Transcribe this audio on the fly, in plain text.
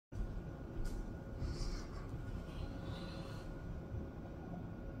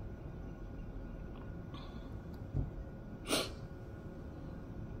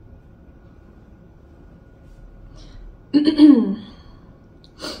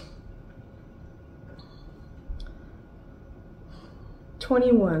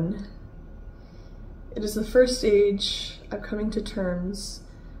21. It is the first age I'm coming to terms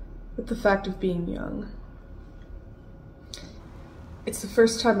with the fact of being young. It's the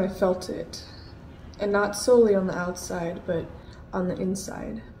first time I felt it, and not solely on the outside, but on the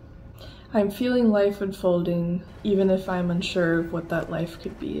inside. I'm feeling life unfolding, even if I'm unsure of what that life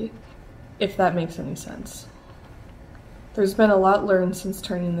could be, if that makes any sense. There's been a lot learned since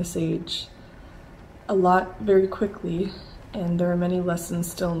turning this age, a lot very quickly, and there are many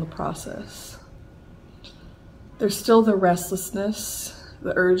lessons still in the process. There's still the restlessness,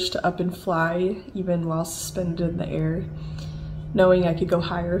 the urge to up and fly, even while suspended in the air, knowing I could go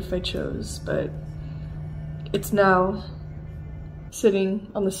higher if I chose, but it's now sitting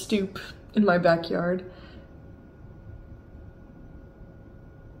on the stoop in my backyard,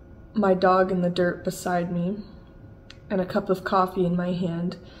 my dog in the dirt beside me, and a cup of coffee in my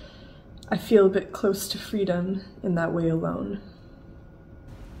hand. I feel a bit close to freedom in that way alone.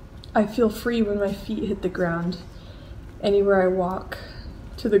 I feel free when my feet hit the ground, anywhere I walk,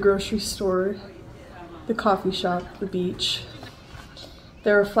 to the grocery store, the coffee shop, the beach.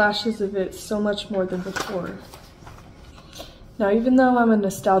 There are flashes of it so much more than before. Now, even though I'm a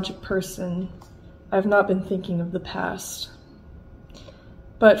nostalgic person, I've not been thinking of the past.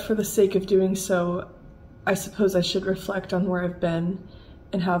 But for the sake of doing so, I suppose I should reflect on where I've been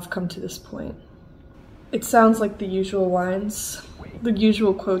and how I've come to this point. It sounds like the usual lines, the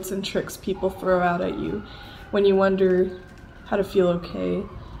usual quotes and tricks people throw out at you when you wonder how to feel okay.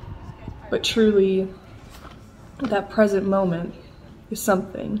 But truly, that present moment is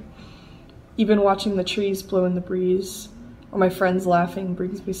something. Even watching the trees blow in the breeze, or my friends laughing,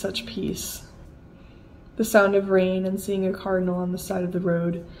 brings me such peace. The sound of rain and seeing a cardinal on the side of the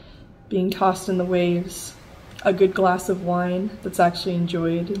road being tossed in the waves, a good glass of wine that's actually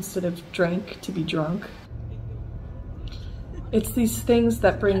enjoyed instead of drank to be drunk. It's these things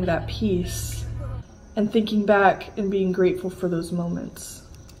that bring that peace, and thinking back and being grateful for those moments.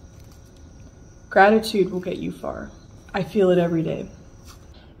 Gratitude will get you far. I feel it every day.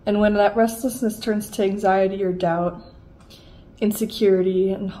 And when that restlessness turns to anxiety or doubt,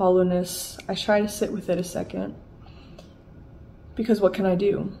 insecurity and hollowness, I try to sit with it a second. Because what can I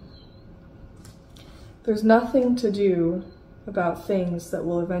do? There's nothing to do about things that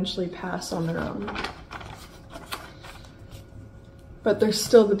will eventually pass on their own. But there's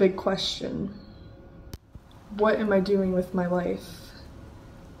still the big question. What am I doing with my life?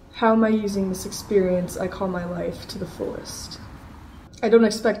 How am I using this experience I call my life to the fullest? I don't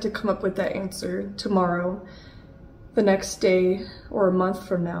expect to come up with that answer tomorrow, the next day, or a month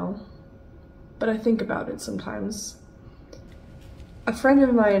from now, but I think about it sometimes. A friend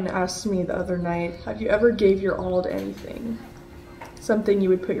of mine asked me the other night, have you ever gave your all to anything? Something you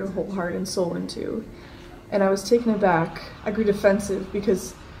would put your whole heart and soul into. And I was taken aback. I grew defensive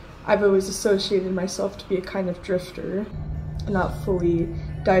because I've always associated myself to be a kind of drifter, not fully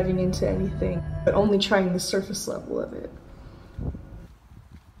diving into anything, but only trying the surface level of it.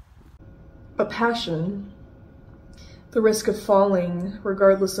 But passion, the risk of falling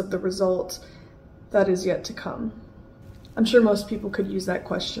regardless of the result, that is yet to come. I'm sure most people could use that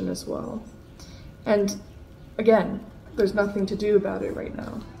question as well. And again, there's nothing to do about it right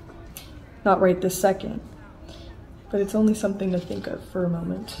now. Not right this second. But it's only something to think of for a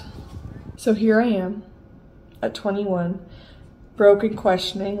moment. So here I am, at 21, broke and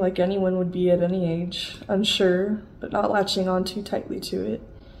questioning like anyone would be at any age, unsure, but not latching on too tightly to it,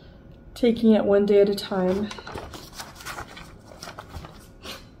 taking it one day at a time.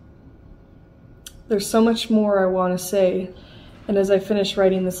 There's so much more I want to say, and as I finish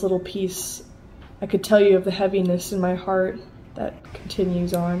writing this little piece, I could tell you of the heaviness in my heart that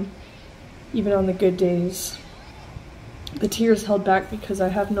continues on, even on the good days. The tears held back because I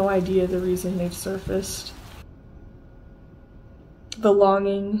have no idea the reason they've surfaced. The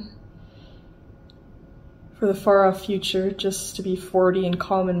longing for the far-off future, just to be 40 and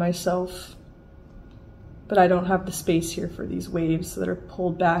calm in myself. But I don't have the space here for these waves that are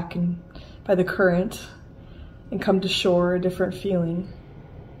pulled back and by the current and come to shore, a different feeling,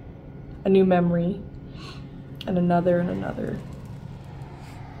 a new memory, and another and another.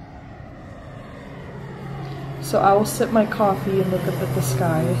 So I will sip my coffee and look up at the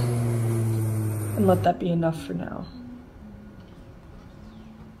sky and let that be enough for now.